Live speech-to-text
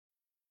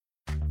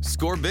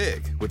Score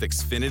big with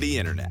Xfinity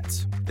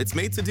Internet. It's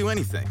made to do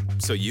anything,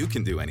 so you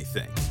can do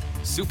anything.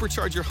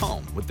 Supercharge your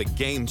home with the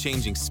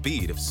game-changing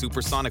speed of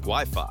supersonic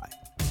Wi-Fi.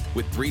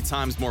 With 3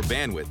 times more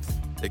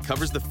bandwidth, it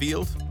covers the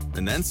field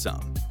and then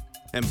some.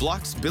 And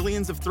blocks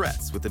billions of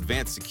threats with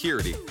advanced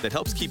security that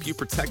helps keep you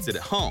protected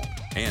at home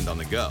and on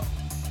the go.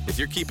 If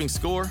you're keeping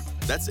score,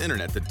 that's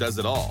internet that does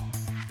it all.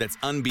 That's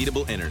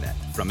unbeatable internet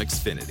from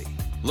Xfinity.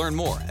 Learn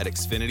more at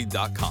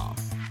xfinity.com.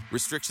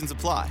 Restrictions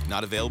apply.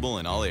 Not available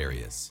in all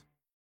areas.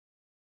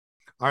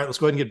 All right, let's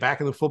go ahead and get back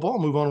into football.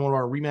 Move on to one of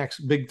our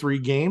RE/MAX Big 3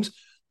 games.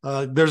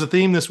 There's a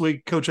theme this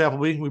week, Coach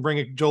Appleby. We bring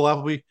in Joel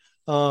Appleby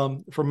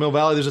from Mill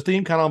Valley. There's a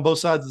theme kind of on both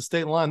sides of the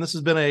state line. This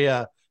has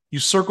been you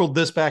circled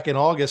this back in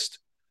August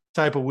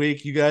type of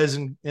week. You guys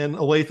in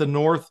Olathe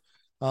North,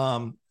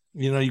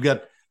 you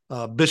got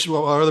Bishop,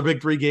 our other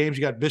Big 3 games.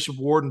 You got Bishop,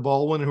 Ward, and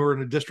Baldwin, who are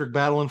in a district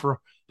battling for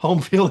home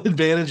field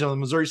advantage. On the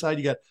Missouri side,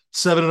 you got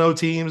 7-0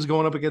 teams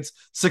going up against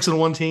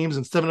 6-1 teams,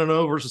 and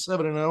 7-0 versus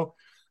 7-0.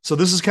 So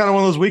this is kind of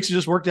one of those weeks that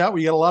just worked out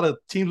where you got a lot of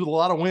teams with a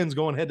lot of wins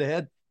going head to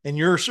head. And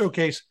your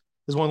showcase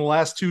is one of the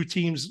last 2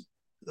 teams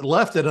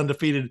left at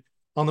undefeated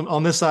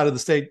on this side of the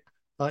state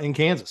in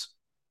Kansas.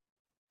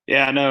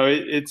 Yeah, no,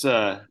 it's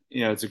a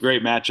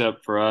great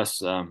matchup for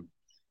us.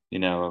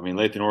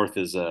 Olathe North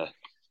is a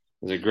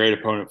great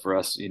opponent for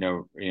us.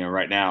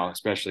 Right now,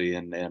 especially,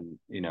 and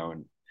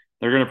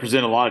they're going to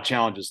present a lot of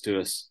challenges to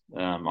us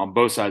on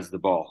both sides of the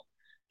ball,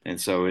 and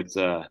so it's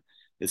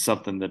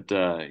something that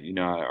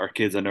our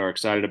kids I know are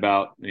excited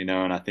about. And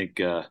I think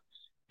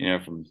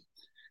from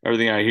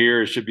everything I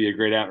hear, it should be a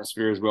great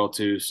atmosphere as well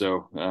too.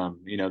 So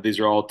these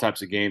are all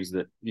types of games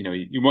that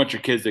you want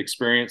your kids to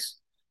experience.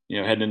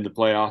 Heading into the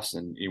playoffs,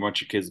 and you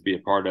want your kids to be a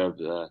part of,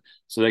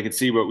 so they can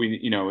see what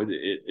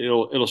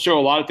it'll show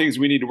a lot of things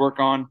we need to work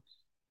on.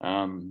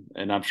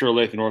 And I'm sure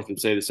Olathe North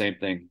would say the same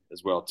thing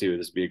as well too.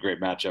 This would be a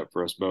great matchup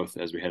for us both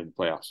as we head into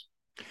the playoffs.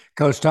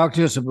 Coach, talk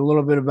to us a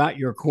little bit about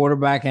your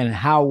quarterback and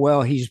how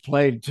well he's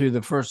played through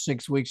the first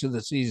 6 weeks of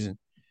the season.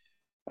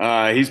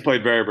 He's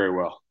played very, very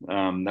well.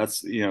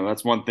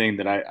 That's one thing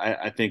that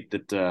I think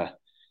that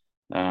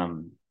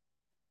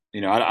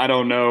I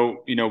don't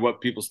know,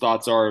 what people's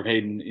thoughts are of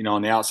Hayden,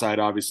 on the outside,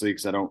 obviously,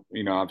 because I don't,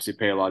 obviously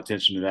pay a lot of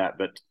attention to that.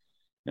 But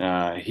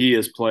he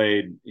has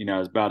played,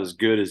 about as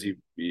good as he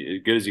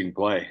can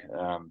play.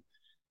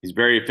 He's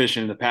very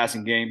efficient in the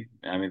passing game.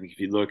 I mean, if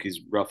you look,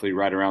 he's roughly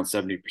right around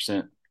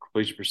 70%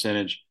 completion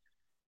percentage.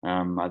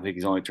 I think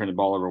he's only turned the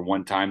ball over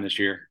 1 time this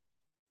year.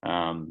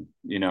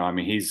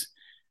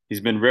 He's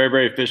been very,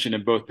 very efficient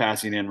in both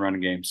passing and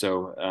running game.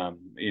 So,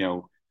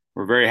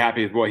 we're very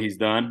happy with what he's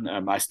done.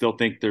 I still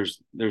think there's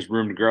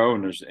room to grow,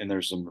 and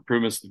there's some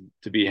improvements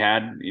to be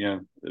had,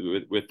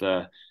 with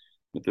the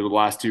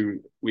last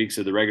 2 weeks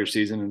of the regular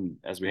season and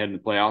as we head into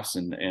the playoffs.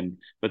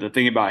 But the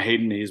thing about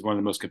Hayden, he's one of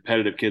the most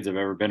competitive kids I've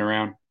ever been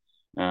around.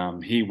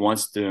 He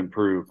wants to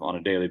improve on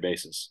a daily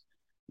basis,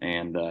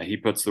 and he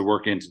puts the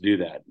work in to do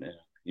that.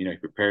 He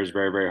prepares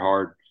very, very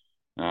hard.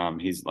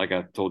 He's, like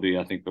I told you,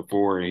 I think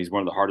before, he's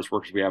one of the hardest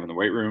workers we have in the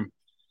weight room.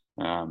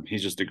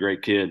 He's just a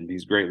great kid, and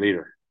he's a great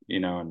leader.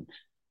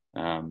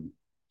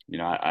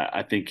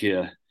 I think,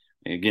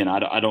 again,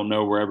 I don't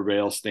know where everybody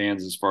else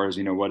stands as far as,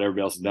 what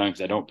everybody else has done,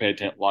 because I don't pay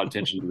a lot of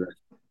attention to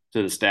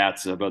the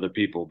stats of other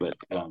people, but,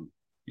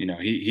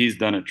 he's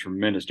done a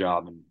tremendous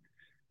job,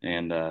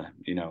 and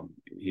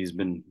he's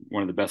been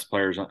one of the best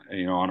players,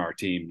 on our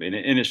team, and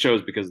it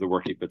shows because of the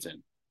work he puts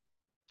in.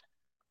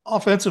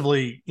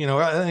 Offensively,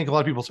 I think a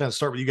lot of people kind of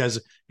start with you guys.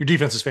 Your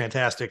defense is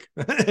fantastic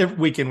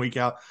week in, week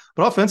out,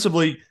 but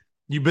offensively,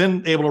 you've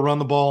been able to run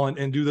the ball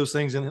and do those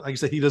things. And like I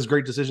said, he does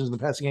great decisions in the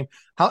passing game.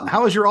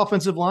 How has your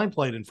offensive line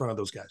played in front of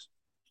those guys?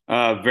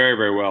 Very,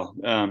 very well.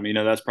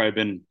 That's probably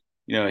been,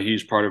 a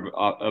huge part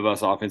of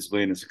us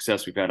offensively, and the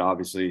success we've had,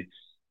 obviously,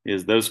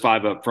 is those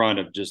 5 up front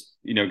have just,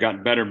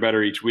 gotten better and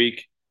better each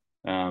week.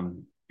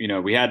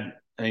 We had,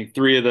 I think,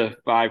 3 of the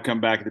 5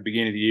 come back at the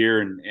beginning of the year,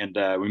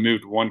 and we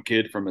moved one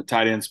kid from a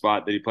tight end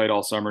spot that he played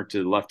all summer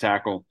to the left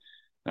tackle,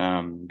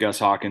 Gus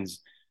Hawkins.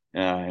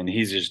 And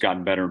he's just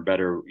gotten better and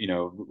better,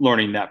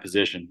 learning that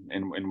position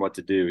and what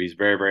to do. He's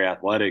very, very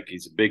athletic.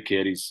 He's a big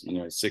kid. He's,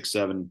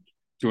 6'7",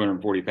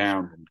 240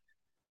 pounds,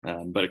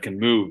 but it can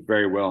move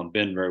very well and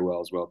bend very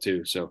well as well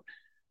too. So,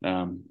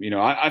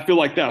 I feel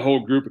like that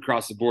whole group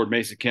across the board,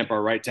 Mason Kemp,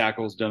 our right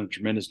tackle, has done a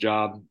tremendous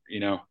job.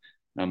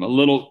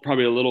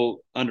 Probably a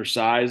little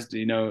undersized,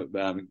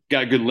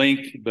 got good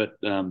length, but,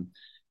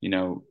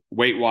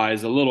 weight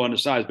wise, a little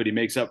undersized, but he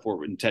makes up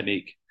for it in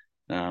technique.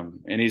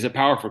 And he's a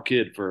powerful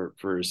kid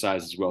for his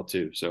size as well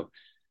too. So,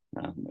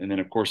 and then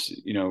of course,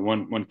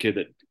 one kid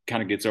that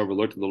kind of gets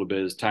overlooked a little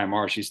bit is Ty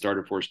Marsh. He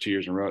started for us 2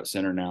 years in a row at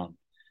center now.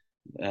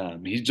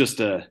 He's just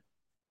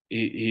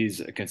he's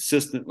a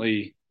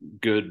consistently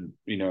good,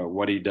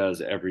 what he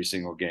does every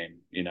single game,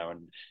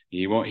 and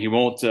you will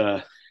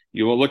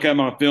look at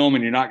him on a film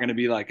and you're not going to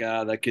be like,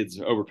 that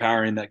kid's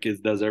overpowering. That kid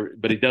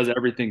but he does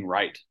everything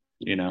right,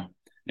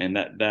 and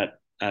that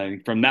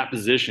from that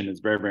position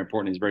is very, very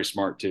important. He's very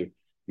smart too.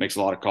 Makes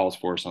a lot of calls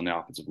for us on the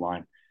offensive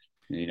line.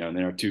 You know, and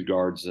then our two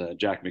guards,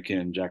 Jack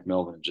McKinnon, Jack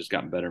Melvin, have just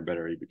gotten better and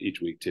better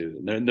each week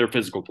too. And they're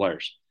physical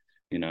players,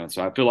 you know.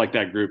 So I feel like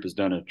that group has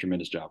done a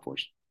tremendous job for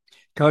us.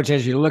 Coach,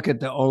 as you look at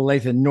the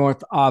Olathe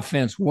North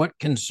offense, what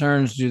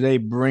concerns do they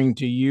bring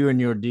to you and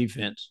your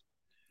defense?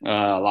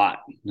 A lot.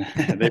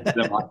 They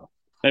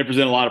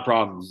present a lot of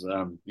problems.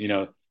 You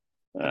know,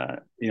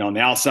 on the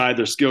outside,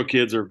 their skill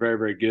kids are very,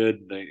 very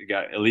good. They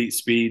got elite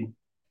speed.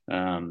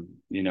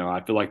 You know,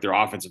 I feel like their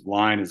offensive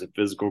line is a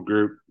physical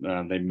group.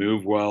 They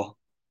move well.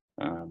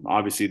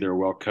 Obviously, they're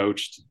well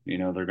coached. You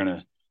know, they're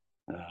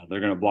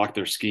gonna block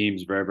their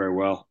schemes very, very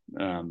well.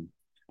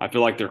 I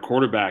feel like their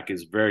quarterback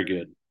is very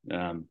good.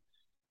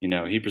 You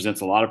know, he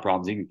presents a lot of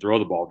problems. He can throw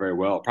the ball very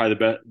well,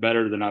 probably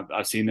better than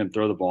I've seen them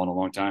throw the ball in a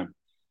long time.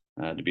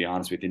 To be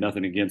honest with you,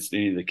 nothing against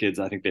any of the kids.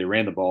 I think they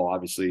ran the ball,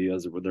 obviously,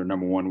 as their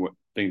number one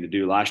thing to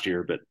do last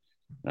year. But,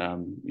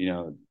 you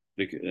know,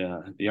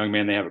 the young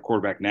man they have at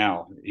quarterback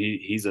now,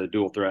 he's a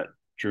dual threat,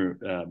 you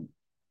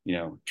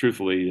know,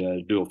 truthfully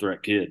a dual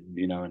threat kid,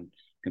 you know, and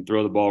can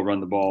throw the ball, run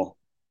the ball,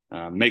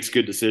 makes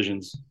good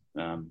decisions.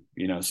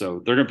 You know,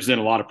 so they're going to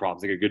present a lot of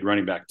problems. They got a good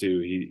running back too.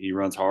 He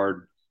runs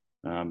hard,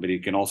 but he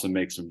can also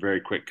make some very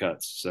quick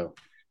cuts. So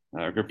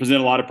they're going to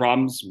present a lot of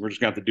problems. We're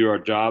just going to have to do our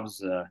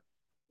jobs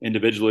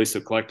individually,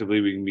 so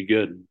collectively we can be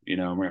good, you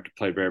know, and we're going to have to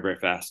play very, very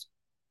fast.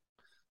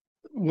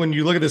 When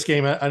you look at this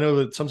game, I know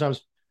that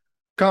sometimes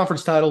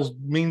conference titles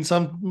mean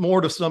some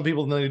more to some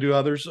people than they do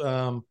others.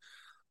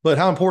 But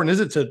how important is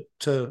it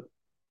to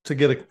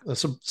get a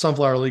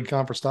Sunflower League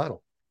conference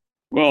title?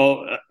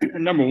 Well,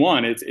 number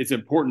one, it's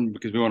important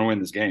because we want to win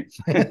this game.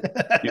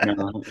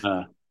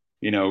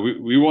 You know,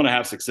 we want to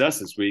have success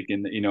this week,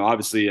 and you know,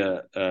 obviously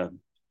a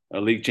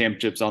league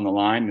championship's on the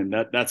line, and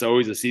that's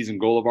always a season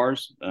goal of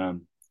ours.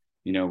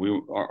 You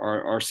know,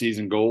 our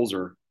season goals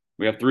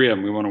we have three of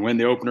them. We want to win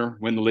the opener,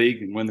 win the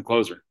league, and win the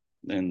closer.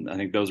 And I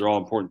think those are all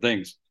important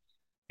things,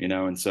 you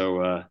know. And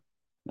so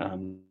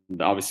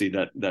obviously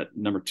that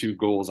number two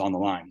goal is on the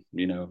line,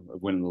 you know,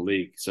 of winning the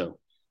league. So,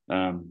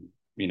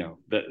 you know,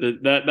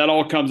 that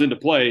all comes into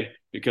play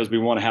because we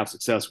want to have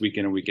success week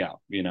in and week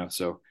out, you know.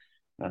 So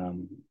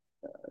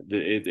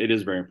it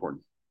is very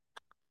important.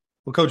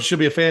 Well, Coach, it should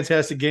be a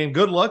fantastic game.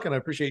 Good luck, and I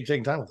appreciate you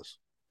taking time with us.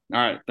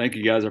 All right. Thank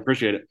you, guys. I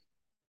appreciate it.